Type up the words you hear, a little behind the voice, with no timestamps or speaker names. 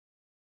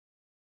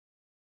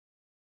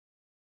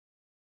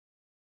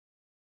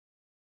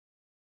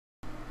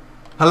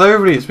Hello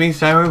everybody, it's me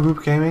Samkio,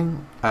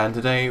 WoopaGaming, and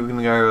today we're going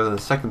to go over the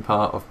second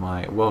part of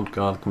my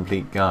WorldGuard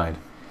complete guide.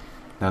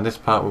 Now this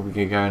part we'll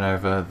be going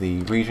over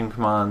the region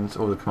commands,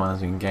 all the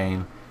commands in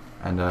game,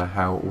 and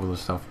how all the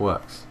stuff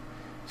works.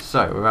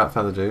 So without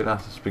further ado, let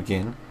us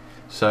begin.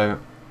 So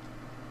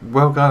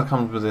WorldGuard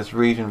comes with this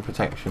region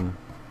protection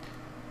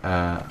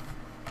part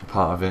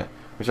of it,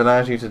 which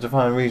allows you to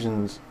define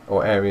regions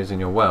or areas in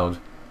your world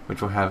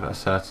which will have a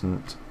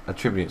certain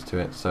attributes to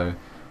it. So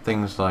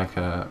things like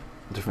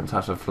different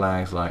types of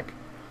flags, like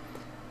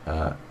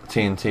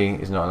TNT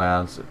is not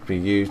allowed to be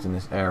used in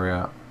this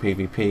area,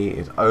 PvP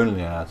is only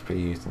allowed to be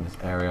used in this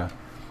area,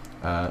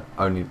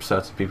 only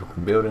certain people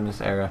can build in this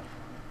area,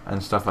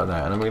 and stuff like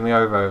that. And I'm going to go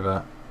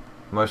over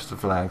most of the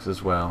flags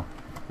as well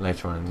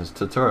later on in this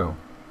tutorial.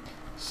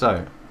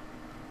 So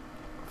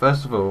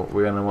first of all,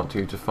 we're going to want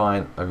to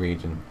define a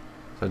region.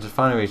 So to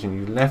define a region,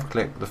 you left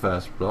click the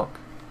first block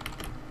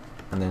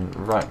and then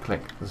right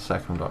click the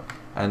second block.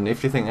 And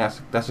if you think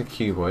that's a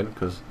cuboid,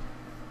 because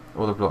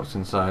all the blocks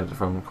inside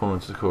from corner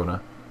to corner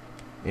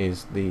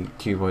is the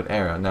cuboid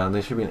area. Now there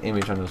should be an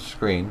image on the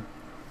screen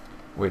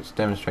which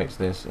demonstrates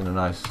this in a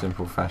nice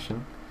simple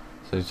fashion.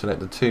 So select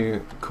the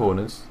two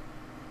corners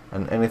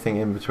and anything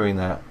in between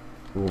that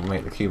will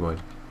make the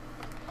cuboid.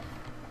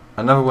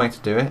 Another way to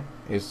do it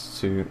is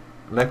to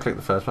left click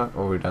the first block,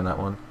 already done that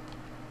one,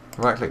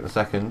 right click the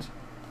second,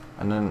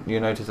 and then you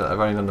notice that I've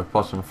only done the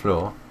bottom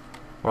floor.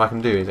 What I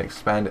can do is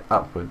expand it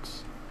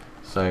upwards.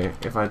 So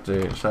if I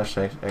do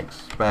 /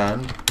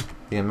 expand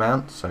the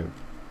amount, so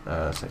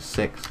say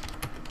 6,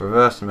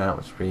 reverse amount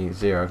which would be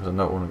 0 because I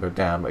don't want to go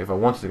down, but if I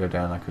wanted to go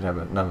down I could have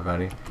another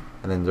value,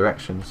 and then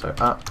direction, so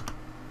up.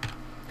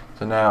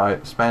 So now I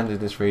expanded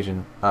this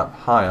region up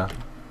higher,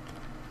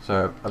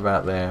 so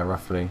about there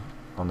roughly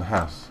on the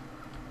house.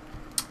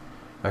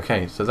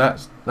 Okay, so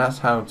that's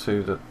how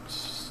to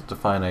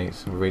define a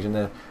simple region.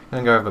 They're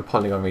going to go over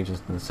polygon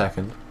regions in a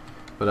second,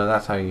 but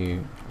that's how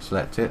you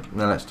select it.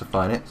 Now let's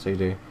define it. So you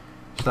do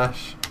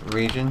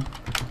 /region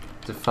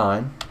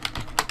define,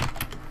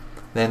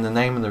 then the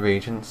name of the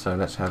region, so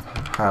let's have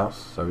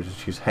house, so we just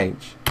choose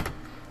H,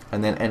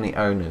 and then any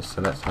owners,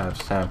 so let's have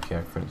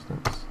Samkio for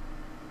instance.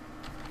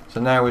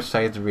 So now we've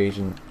saved the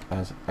region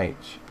as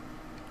H.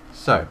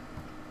 So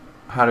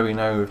how do we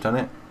know we've done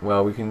it?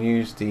 Well, we can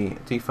use the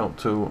default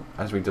tool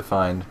as we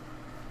defined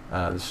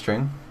the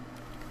string,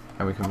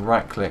 and we can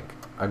right click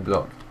a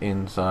block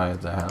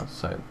inside the house,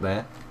 so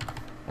there,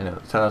 and it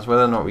will tell us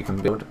whether or not we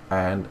can build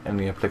and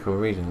any applicable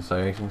regions.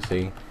 So you can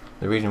see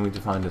the region we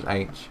defined as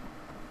H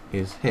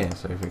is here,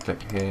 so if we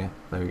click here,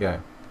 there we go.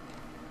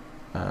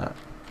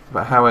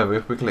 But however,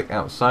 if we click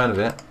outside of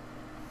it,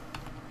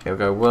 it will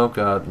go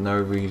WorldGuard no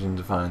region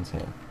defined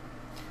here.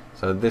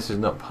 So this is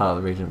not part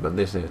of the region, but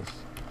this is.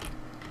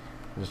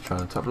 Just try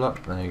the top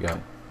block, there you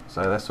go.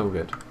 So that's all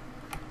good.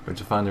 We've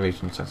defined the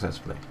region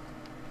successfully.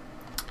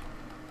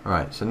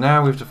 Alright, so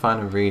now we've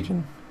defined a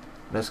region,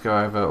 let's go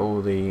over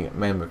all the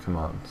member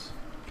commands.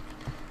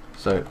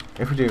 So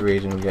if we do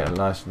region, we get a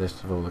nice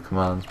list of all the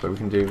commands, but we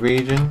can do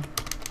region,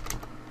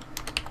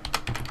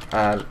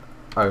 add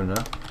owner,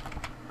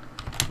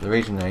 the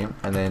region name,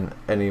 and then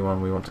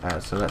anyone we want to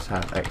add. So let's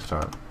have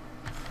ExtraCommands.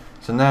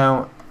 So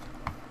now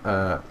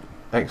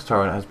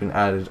ExtraCommands has been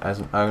added as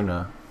an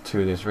owner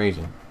to this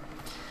region.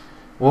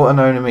 What an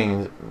owner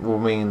means will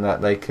mean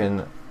that they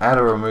can add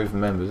or remove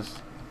members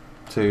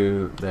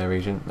to their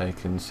region, they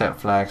can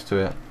set flags to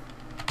it,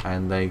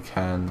 and they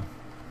can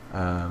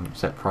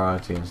set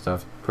priority and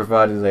stuff,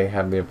 provided they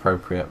have the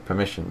appropriate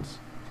permissions.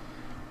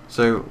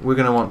 So we're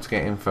going to want to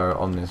get info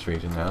on this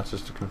region now,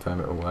 just to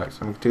confirm it all works.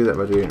 And we can do that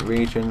by doing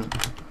region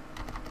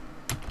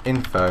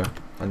info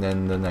and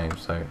then the name,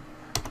 so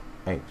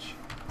H.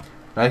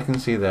 Now you can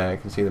see there, you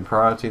can see the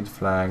priority, the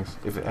flags,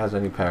 if it has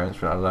any parents,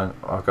 but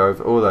I'll go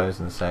over all those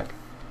in a sec,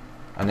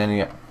 and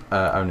any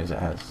owners it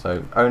has.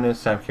 So owners,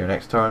 Samkio and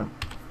ExtraCommands.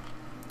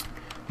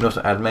 You can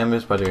also add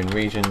members by doing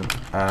region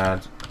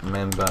add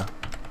member,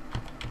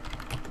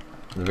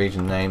 the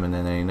region name, and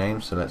then any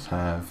name. So let's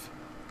have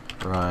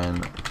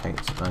Ryan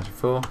Tate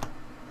 94.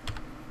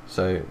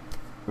 So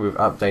we've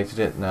updated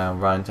it now.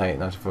 Ryan Tate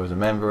 94 is a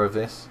member of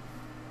this.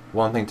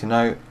 One thing to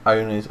note: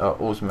 owners are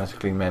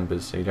automatically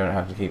members, so you don't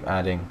have to keep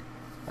adding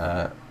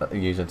a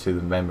user to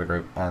the member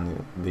group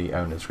and the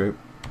owners group.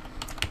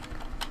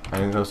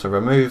 And you can also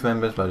remove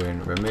members by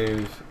doing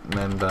remove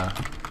member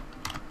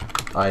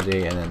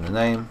ID and then the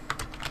name.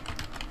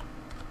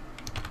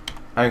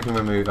 And you can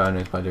remove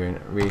owners by doing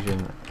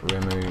region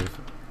remove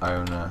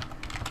owner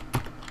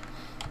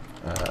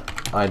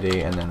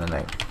ID and then the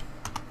name.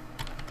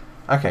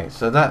 Okay,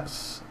 so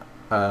that's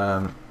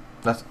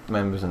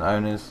members and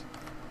owners.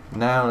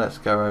 Now let's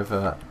go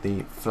over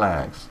the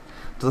flags.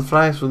 So the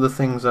flags were the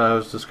things that I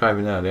was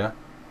describing earlier,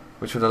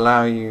 which would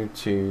allow you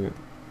to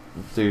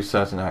do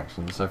certain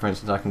actions. So for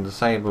instance, I can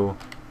disable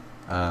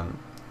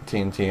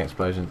TNT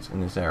explosions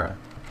in this area.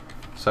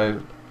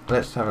 So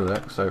let's have a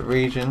look. So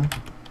region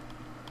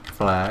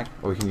flag,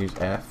 or we can use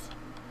F,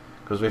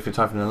 because if you're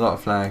typing a lot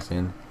of flags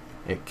in,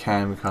 it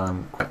can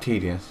become quite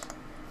tedious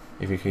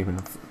if you keep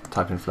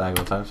typing flag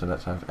all the time. So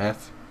let's have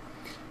F.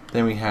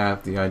 Then we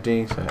have the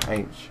ID, so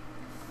H,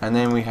 and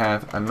then we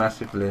have a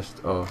massive list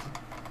of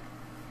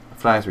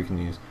flags we can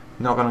use.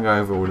 Not going to go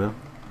over all of them.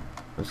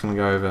 I'm just going to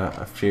go over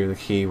a few of the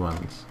key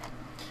ones.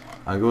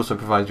 I'll also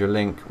provide you a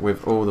link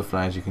with all the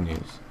flags you can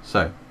use.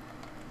 So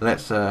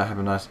let's have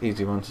a nice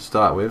easy one to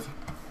start with.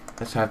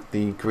 Let's have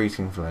the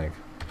greeting flag.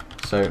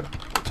 So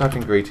type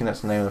in greeting,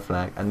 that's the name of the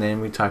flag, and then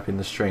we type in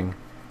the string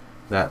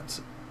that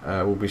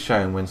will be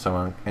shown when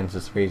someone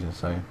enters the region.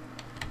 So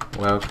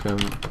welcome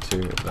to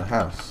the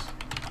house.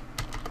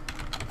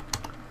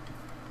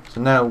 So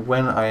now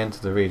when I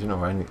enter the region,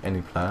 or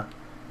any player,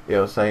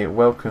 it'll say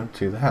welcome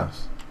to the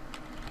house,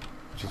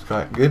 which is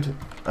quite good.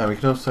 And we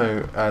can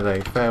also add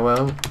a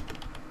farewell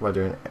by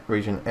doing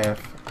region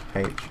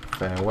FH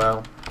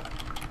farewell.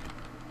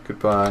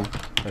 Goodbye,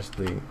 that's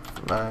the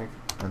flag,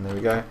 and there we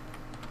go.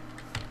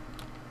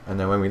 And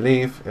then when we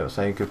leave, it'll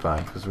say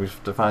goodbye, because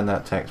we've defined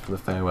that text for the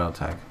farewell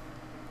tag.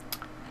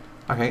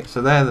 Okay,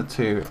 so they're the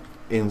two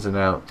ins and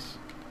outs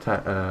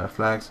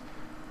flags.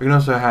 We can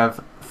also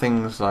have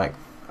things like,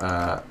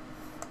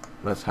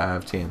 let's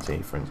have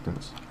TNT for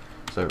instance.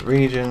 So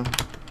region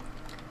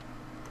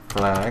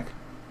flag,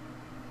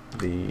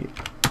 the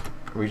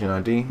region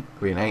ID,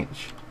 region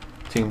H,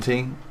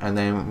 TNT, and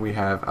then we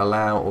have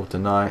allow or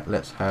deny.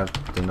 Let's have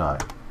deny.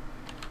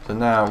 So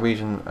now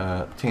region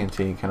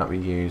TNT cannot be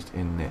used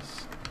in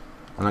this.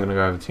 I'm not going to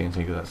go over TNT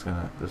because that's going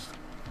to just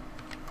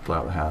blow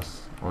up the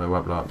house. Well, it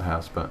won't blow up the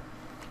house, but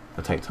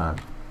it'll take time.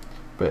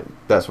 But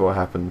that's what will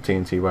happen,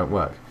 TNT won't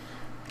work.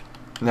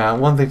 Now,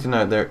 one thing to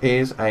note, there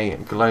is a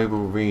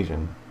global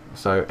region.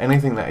 So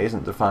anything that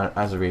isn't defined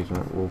as a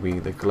region will be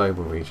the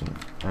global region.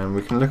 And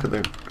we can look at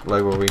the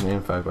global region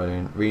info by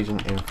doing region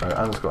info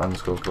underscore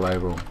underscore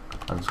global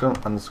underscore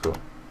underscore.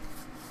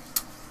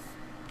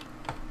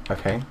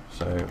 Okay,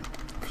 so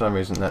for some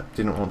reason that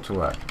didn't want to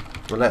work.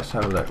 Well, let's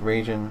have a look.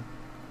 Region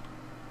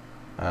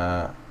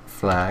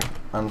flag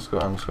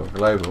underscore underscore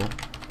global,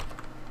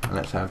 and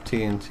let's have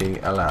TNT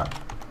allow.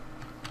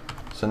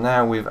 So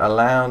now we've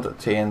allowed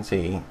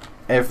TNT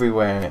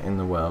everywhere in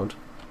the world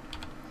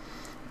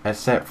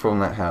except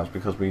from that house,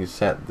 because we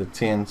set the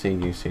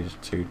TNT usage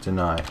to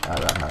deny at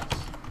that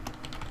house.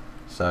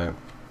 So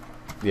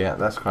yeah,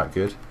 that's quite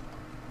good.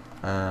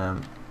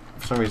 For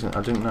some reason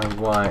I didn't know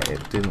why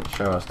it didn't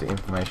show us the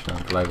information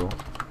on global.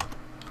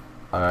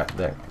 Alright,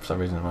 there, for some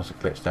reason it must have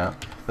glitched out.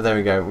 But there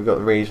we go, we've got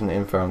the region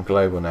info on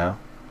global now.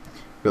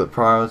 We've got the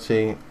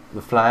priority,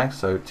 the flag,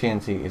 so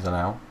TNT is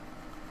allow.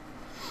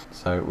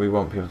 So we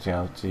want people to be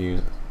able to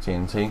use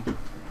TNT.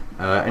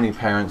 Any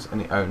parents,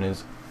 any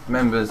owners,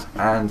 members,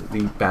 and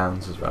the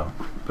bounds as well.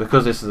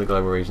 Because this is a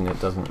global region, it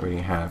doesn't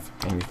really have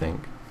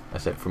anything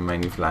except for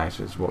mainly flags,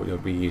 which is what you'll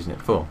be using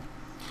it for.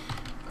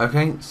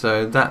 Okay,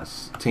 so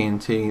that's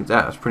TNT.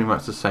 That's pretty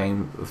much the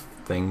same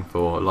thing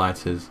for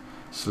lighters,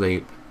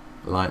 sleep,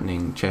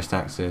 lightning, chest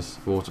access,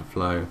 water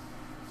flow,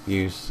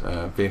 use,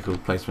 vehicle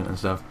placement and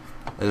stuff.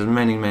 There's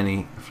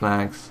many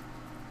flags.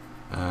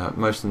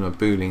 Most of them are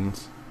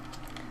booleans,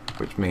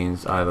 which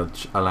means either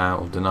allow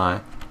or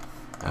deny.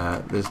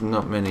 There's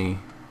not many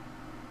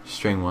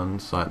string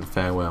ones like the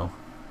farewell.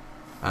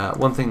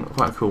 One thing,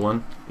 quite a cool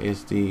one,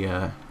 is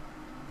the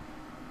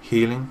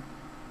healing.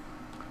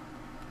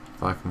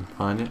 If I can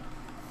find it.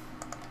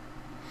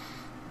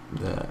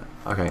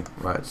 Okay,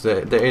 right,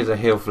 so there is a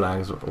heal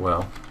flag as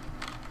well.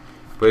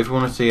 But if you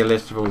want to see a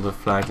list of all the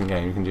flags in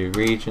game, you can do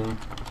region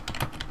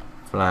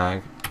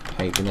flag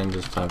H and then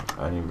just type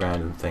any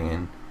random thing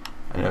in,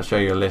 and it'll show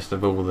you a list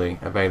of all the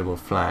available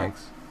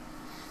flags.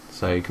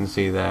 So you can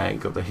see there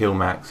you've got the heal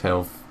max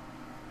health,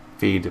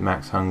 feed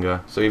max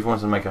hunger. So if you want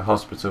to make a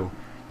hospital,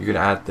 you could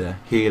add the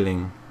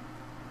healing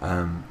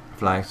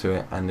flags to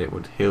it, and it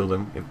would heal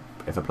them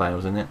if a player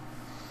was in it.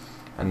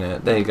 And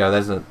there you go,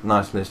 there's a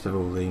nice list of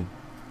all the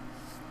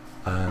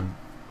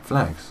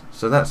flags.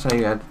 So that's how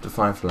you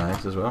define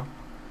flags as well.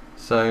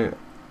 So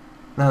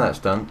now that's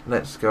done,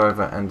 let's go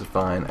over and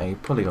define a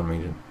polygon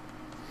region.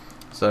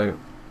 So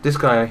this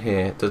guy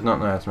here does not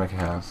know how to make a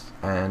house,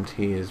 and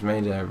he has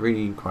made a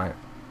really quite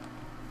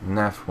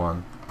naff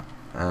one,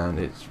 and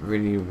it's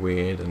really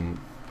weird and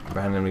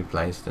randomly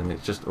placed, and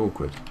it's just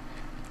awkward.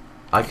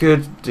 I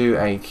could do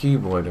a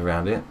cuboid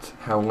around it,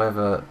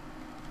 however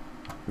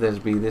there's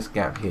be this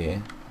gap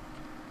here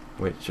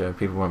which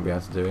people won't be able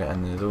to do it,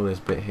 and there's all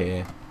this bit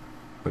here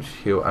which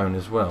he'll own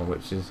as well,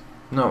 which is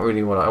not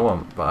really what I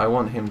want, but I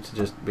want him to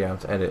just be able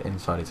to edit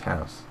inside his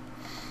house.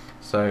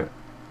 So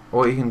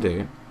what you can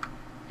do,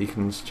 you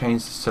can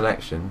change the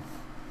selection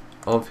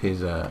of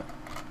his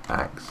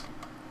axe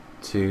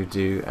to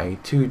do a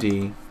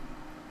 2D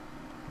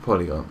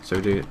polygon. So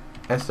we do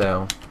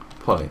SL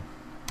poly.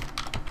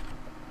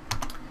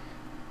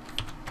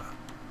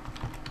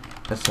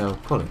 SL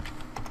poly.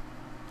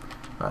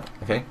 Right,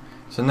 okay.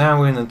 So now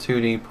we're in the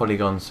 2D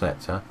polygon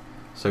selector.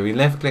 So we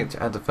left click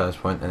to add the first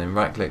point, and then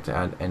right click to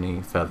add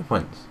any further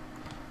points.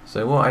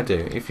 So what I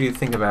do, if you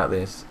think about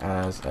this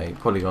as a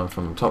polygon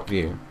from the top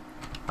view,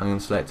 I'm going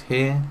to select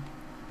here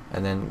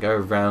and then go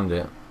around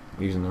it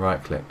using the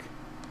right click,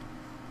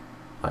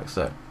 like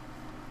so.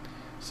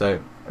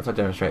 So if I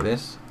demonstrate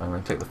this, I'm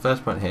going to take the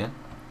first point here.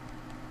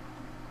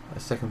 The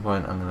second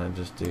point I'm going to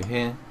just do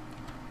here,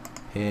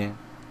 here,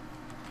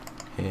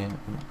 here,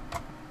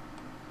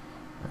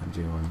 and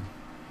do one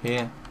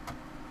here,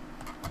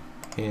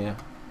 here,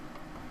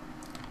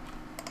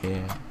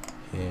 here,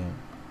 here,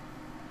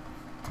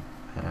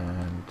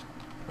 and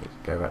let's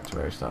go back to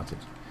where we started.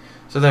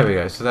 So there we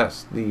go, so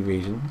that's the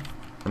region,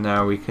 and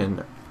now we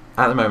can,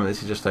 at the moment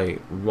this is just a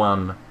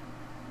one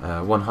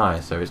high,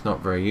 so it's not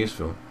very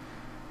useful.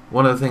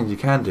 One of the things you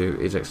can do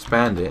is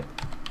expand it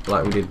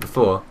like we did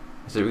before,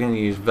 so we're going to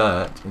use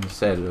vert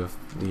instead of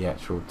the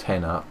actual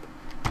 10 up,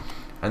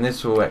 and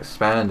this will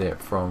expand it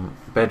from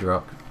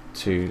bedrock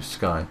to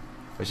sky,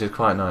 which is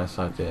quite a nice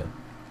idea.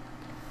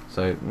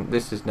 So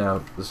this is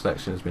now, the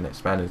selection has been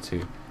expanded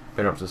to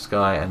bedrock to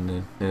sky and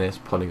in this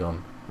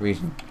polygon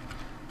region.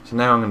 So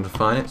now I'm going to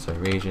define it, so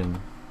region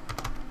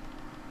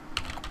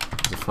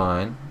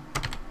define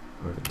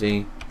with a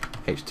D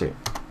H2.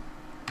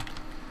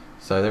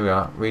 So there we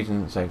are,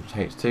 region saved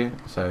to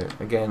H2. So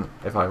again,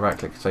 if I right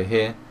click say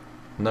here,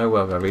 no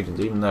WorldGuard regions,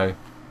 even though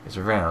it's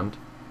around,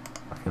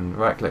 I can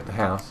right click the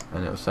house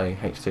and it will say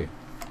H2.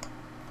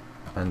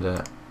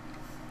 And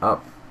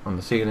up on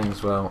the ceiling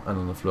as well and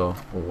on the floor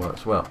all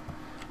works well.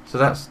 So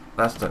that's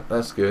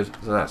good.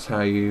 So that's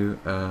how you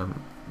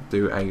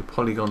do a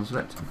polygon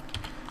selection.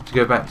 To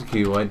go back to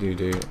cuboid, you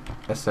do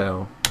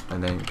SL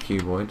and then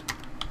cuboid,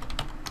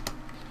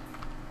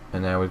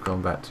 and now we've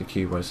gone back to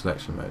cuboid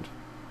selection mode.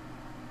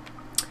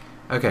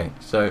 Okay,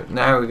 so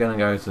now we're going to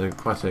go to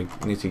quite a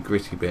nitty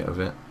gritty bit of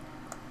it,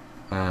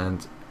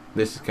 and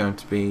this is going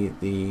to be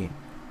the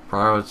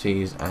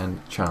priorities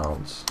and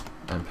childs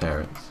and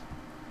parents.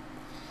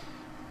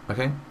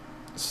 Okay,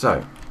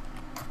 so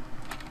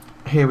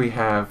here we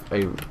have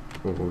we're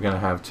going to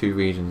have two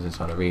regions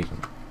inside a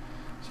region.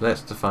 So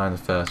let's define the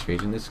first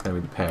region. This is going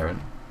to be the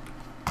parent.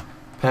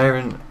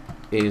 Parent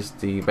is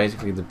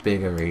basically the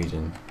bigger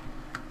region,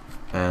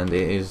 and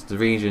it is the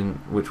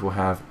region which will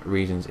have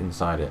regions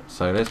inside it.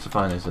 So let's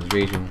define this as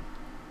region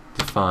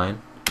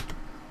define,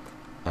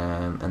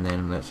 and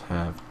then let's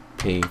have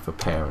P for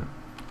parent.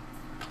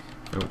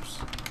 Oops.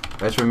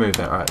 Let's remove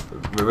that. Alright,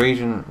 the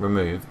region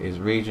remove is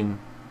region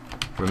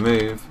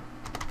remove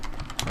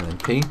and then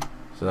P.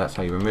 So that's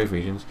how you remove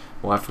regions.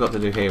 What I forgot to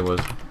do here was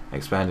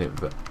expand it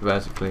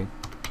vertically.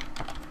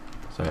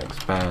 So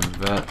expand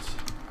vert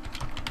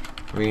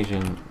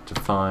region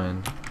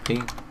define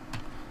P.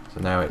 So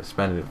now it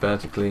expanded it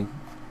vertically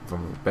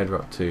from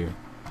bedrock to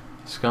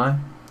sky,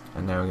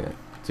 and now we're going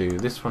to do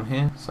this one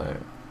here. So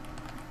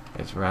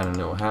it's around a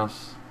little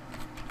house.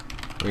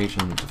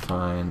 Region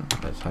define.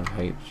 Let's have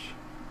H.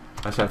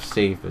 Let's have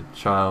C for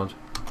child,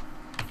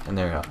 and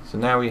there we are. So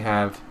now we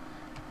have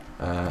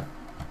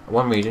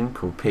one region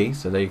called P.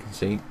 So there you can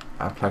see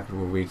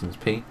applicable regions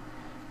P.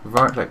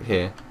 Right click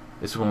here.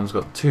 This one's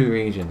got two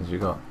regions.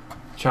 We've got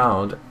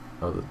child,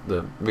 or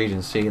the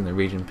region C and the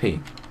region P.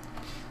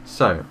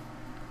 So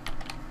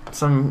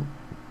some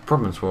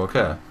problems will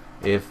occur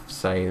if,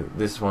 say,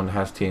 this one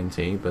has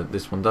TNT but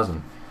this one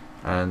doesn't,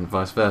 and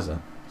vice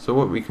versa. So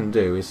what we can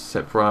do is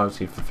set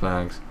priority for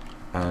flags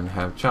and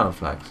have child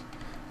flags.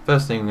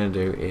 First thing I'm going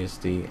to do is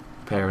the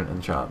parent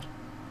and child.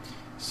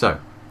 So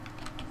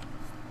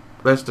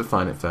let's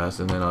define it first,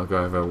 and then I'll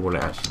go over what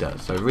it actually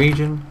does. So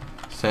region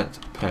set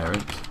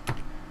parent.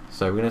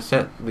 So we're going to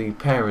set the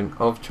parent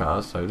of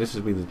child. So this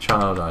will be the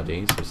child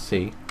ID, so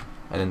C,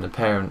 and then the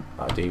parent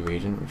ID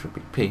region, which would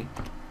be P.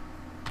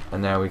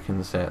 And now we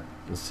can set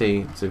the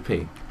C to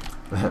P.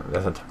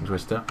 That's a tongue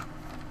twister.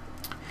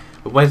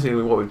 But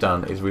basically what we've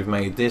done is we've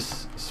made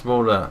this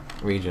smaller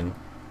region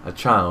a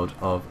child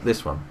of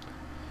this one.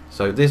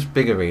 So this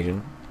bigger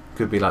region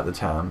could be like the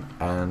town,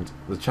 and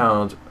the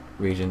child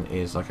region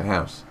is like a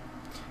house.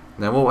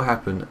 Now what will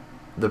happen,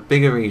 the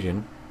bigger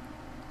region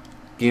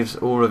gives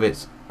all of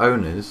its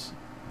owners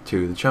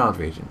to the child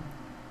region.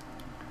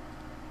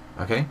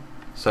 Okay,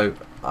 so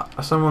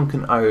someone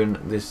can own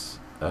this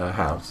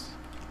house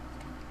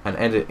and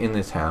edit in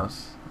this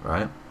house,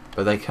 right?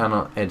 But they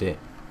cannot edit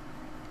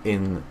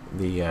in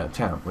the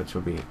town, which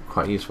will be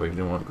quite useful if you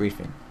don't want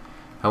griefing.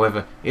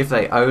 However, if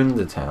they own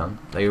the town,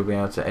 they will be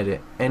able to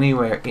edit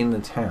anywhere in the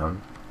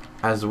town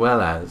as well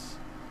as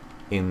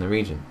in the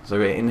region. So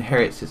it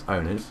inherits its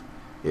owners.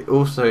 It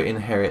also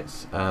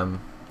inherits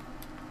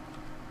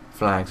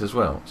flags as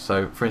well.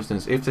 So for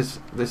instance, if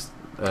this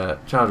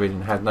child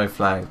region had no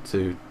flag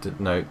to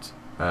denote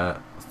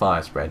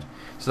fire spread,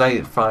 so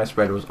say fire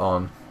spread was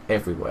on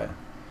everywhere.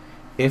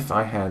 If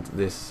I had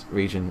this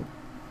region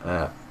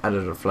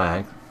added a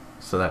flag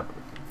so that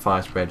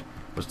fire spread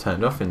was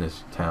turned off in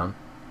this town,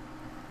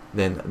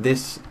 then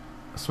this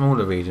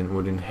smaller region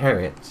would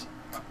inherit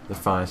the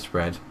fire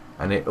spread,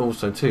 and it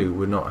also too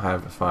would not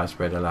have fire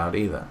spread allowed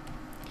either,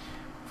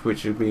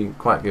 which would be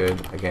quite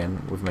good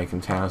again with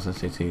making towns and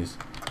cities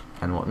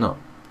and whatnot.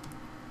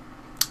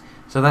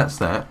 So that's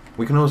that.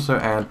 We can also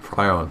add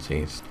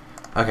priorities.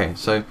 Okay,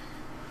 so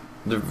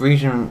the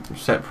region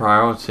set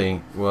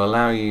priority will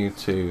allow you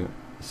to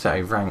set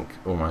a rank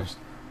almost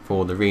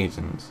for the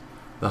regions.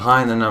 The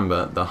higher the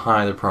number, the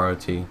higher the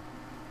priority,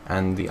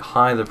 and the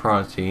higher the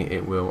priority,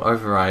 it will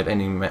override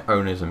any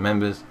owners and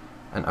members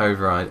and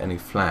override any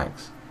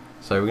flags.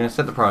 So we're going to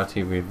set the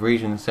priority with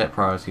region set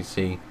priority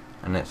C,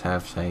 and let's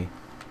have, say,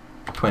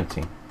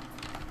 20.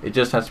 It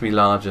just has to be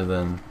larger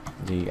than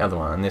the other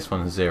one, and this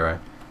one is 0,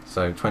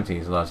 so 20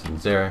 is larger than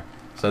 0,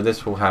 so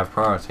this will have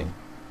priority.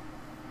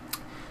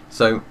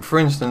 So for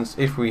instance,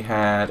 if we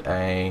had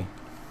an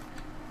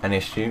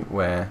issue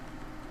where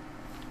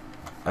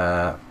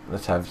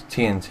let's have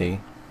TNT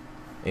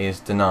is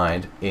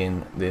denied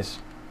in this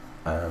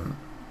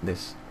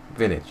this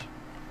village,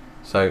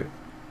 so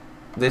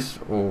this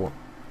will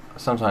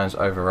sometimes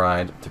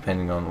override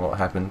depending on what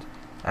happened,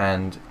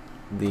 and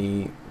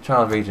the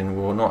child region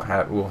will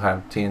have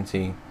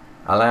TNT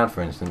allowed,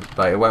 for instance,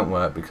 but it won't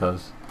work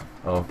because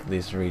of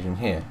this region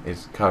here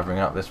is covering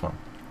up this one.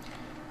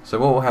 So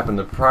what will happen,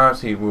 the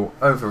priority will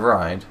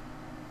override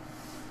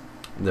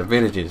the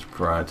village's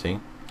priority,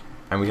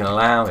 and we can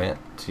allow it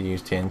to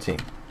use TNT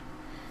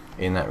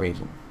in that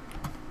region.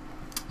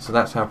 So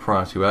that's how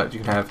priority works.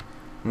 You can have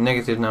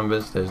negative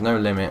numbers, there's no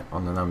limit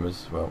on the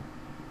numbers. Well,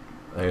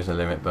 there is a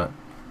limit, but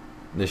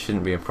this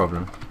shouldn't be a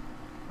problem.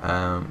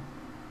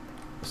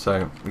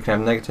 So you can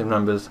have negative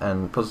numbers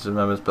and positive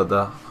numbers, but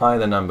the higher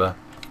the number,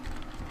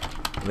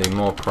 the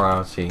more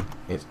priority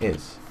it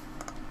is.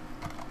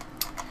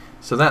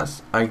 So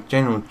that's a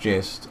general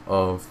gist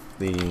of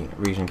the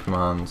region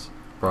commands,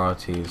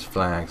 priorities,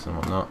 flags and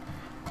whatnot.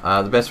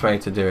 The best way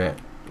to do it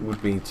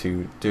would be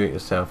to do it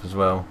yourself as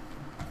well.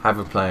 Have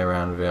a play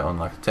around with it on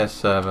like a test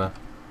server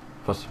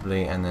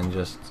possibly, and then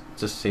just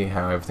see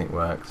how everything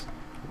works,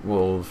 what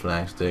all the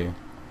flags do,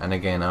 and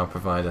again I'll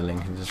provide a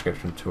link in the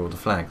description to all the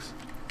flags.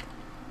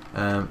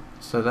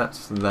 So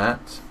that's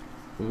that.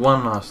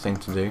 One last thing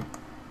to do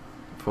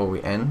before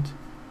we end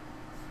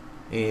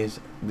is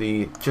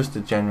just the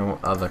general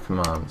other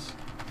commands.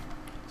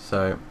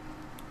 So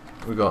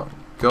we've got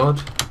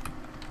God,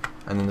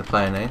 and then the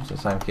player name, so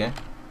Samkio,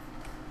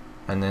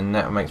 and then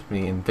that makes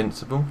me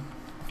invincible.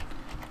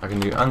 I can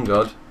do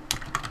ungod,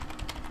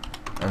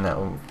 and that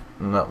will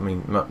not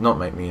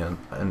make me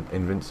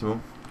invincible.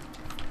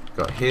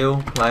 Got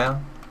heal player,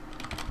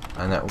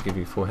 and that will give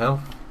you full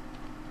health.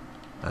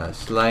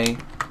 Slay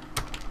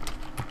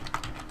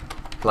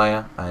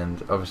player,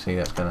 and obviously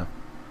that's gonna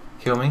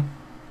kill me,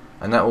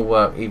 and that will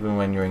work even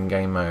when you're in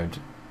game mode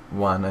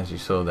 1, as you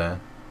saw there,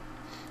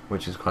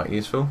 which is quite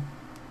useful.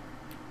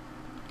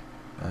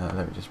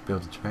 Let me just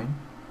build the terrain.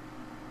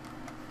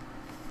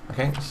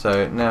 Okay,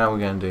 so now we're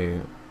going to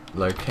do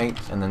locate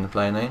and then the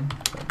player name.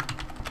 So,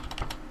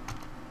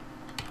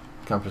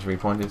 compass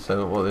repointed.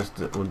 So what this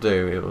will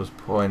do, it will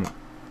point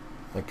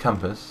the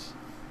compass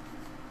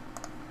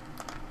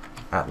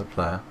at the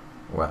player,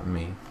 or at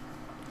me.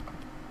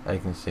 As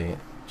you can see, it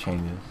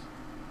changes.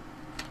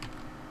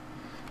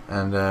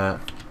 And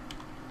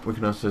we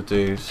can also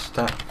do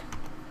stack.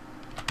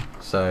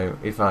 So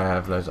if I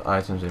have loads of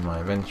items in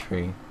my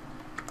inventory,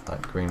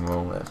 like green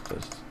wool, let's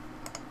just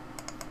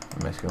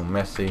make it all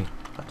messy.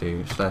 I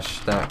do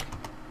 /stack,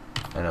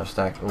 and I'll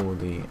stack all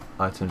the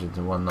items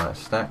into one nice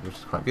stack, which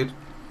is quite good.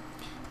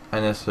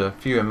 And there's a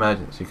few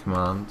emergency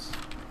commands.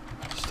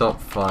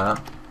 Stop fire,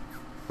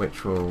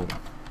 which will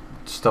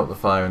stop the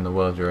fire in the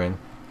world you're in.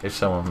 If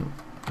someone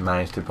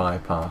managed to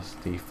bypass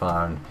the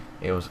fire and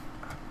it was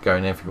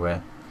going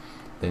everywhere,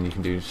 then you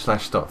can do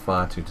 /stop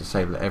fire to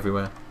disable it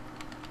everywhere.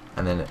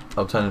 And then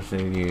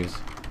alternatively use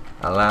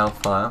allow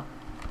fire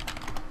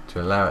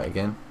to allow it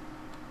again.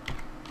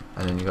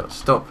 And then you've got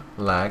stop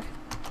lag.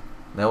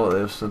 Now what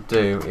this will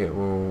do, it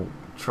will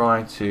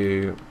try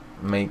to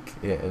make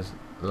it as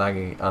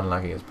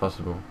unlaggy as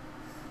possible.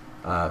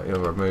 It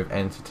will remove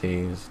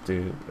entities,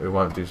 it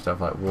won't do stuff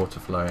like water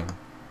flowing,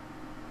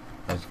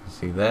 as you can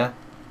see there,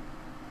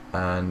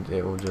 and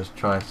it will just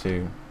try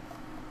to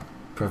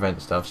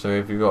prevent stuff. So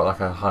if you've got like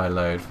a high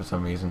load for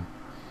some reason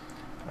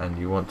and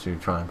you want to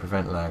try and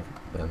prevent lag,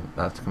 then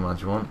that's the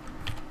command you want.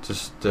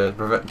 Just to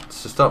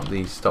stop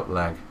the stop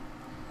lag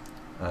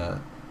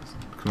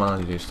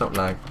command, you do stop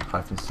lag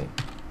 -c,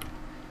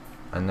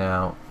 and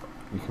now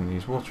you can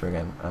use water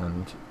again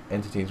and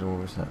entities will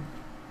return.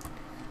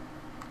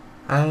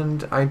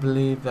 And I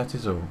believe that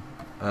is all.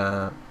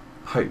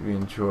 Hope you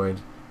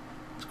enjoyed.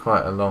 It's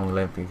quite a long,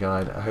 lengthy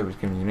guide. I hope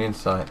it's given you an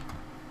insight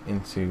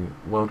into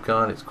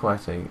WorldGuard. It's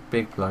quite a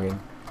big plugin,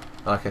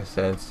 like I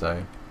said,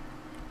 so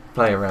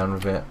play around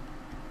with it,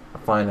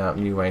 find out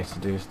new ways to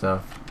do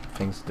stuff,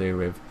 things to do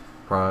with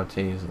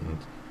priorities and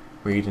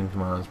region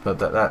commands. But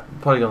that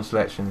polygon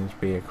selection would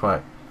be a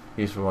quite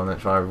useful one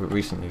that I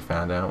recently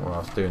found out while I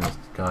was doing this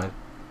guide.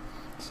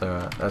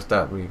 So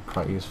that would be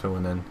quite useful,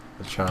 and then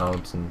the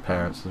child's and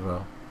parents as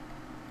well.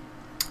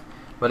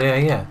 But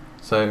yeah,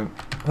 so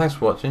thanks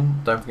for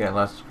watching. Don't forget to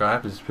like,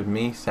 subscribe. This is with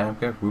me,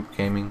 Samkio,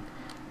 WoopaGaming,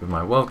 with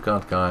my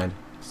WorldGuard guide,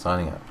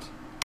 signing out.